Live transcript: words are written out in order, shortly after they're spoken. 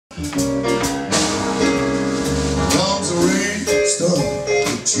Comes a rainstorm,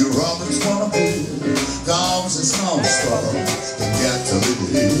 but your Roberts wanna be. Comes a snowstorm, can get a little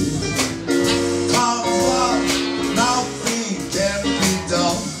heat. Comes love, nothing can be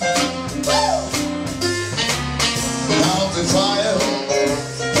done. Comes the fire,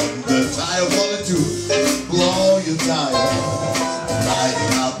 the tire wanted to blow your tire,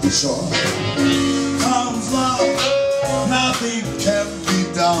 riding up the shore. Comes love, nothing can be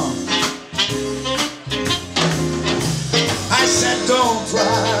done. I said don't try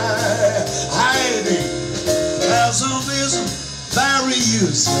hiding, as a reason very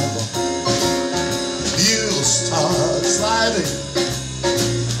useful. You start sliding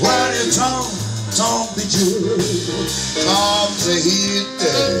when your tongue don't be due. Comes a heat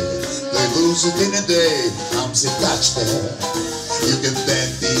day, they lose it in a day. Comes a touch there, you can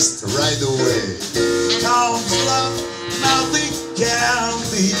bend this right away. Comes love, nothing can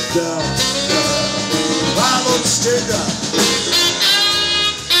be done. Follow sticker.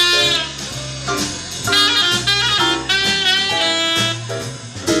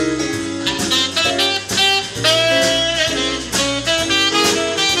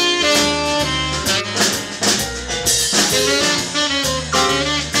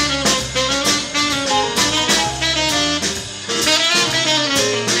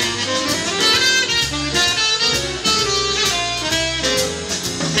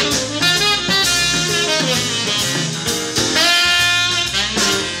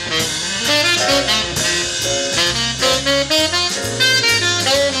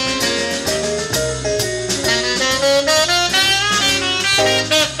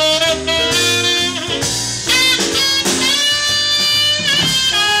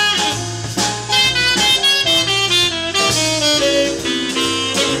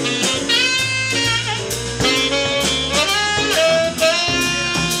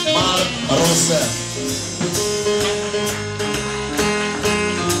 Rozen.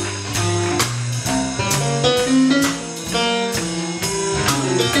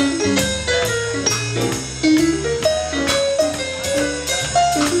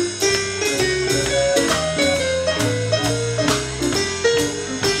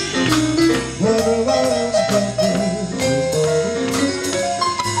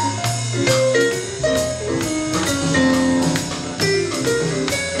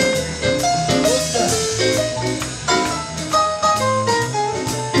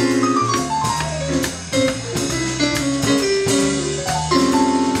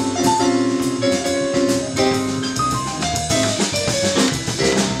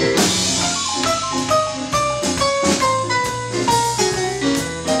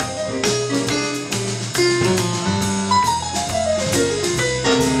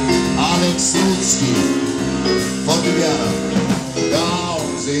 Slutsky, fortopiano.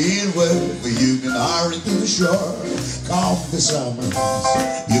 Comes the heat wave, you can hurry to the shore. Come the summers,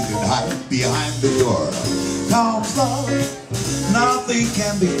 you can hide behind the door. Comes love, nothing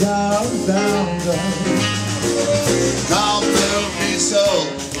can be done, down. Come tell me so,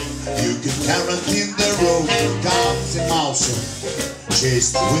 you can quarantine the road. Comes a mouse,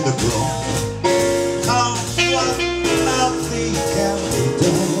 chased with a broom. Comes love, nothing can be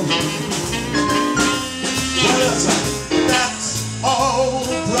done. That's all,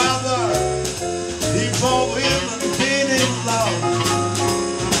 brother. If all women been in love,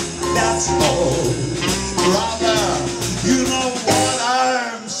 that's all, brother. You know what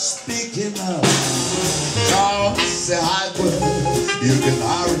I'm speaking of. Comes the highway, you can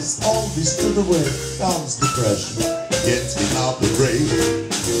harvest all this to the way. Comes depression, gets me out the grave.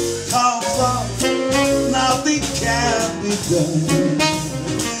 Comes love, nothing can be done.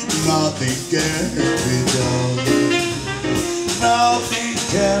 Nothing can be done. Nothing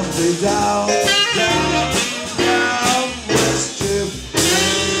can be done. Down, down, West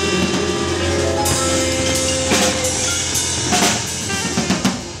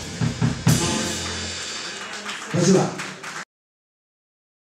Спасибо.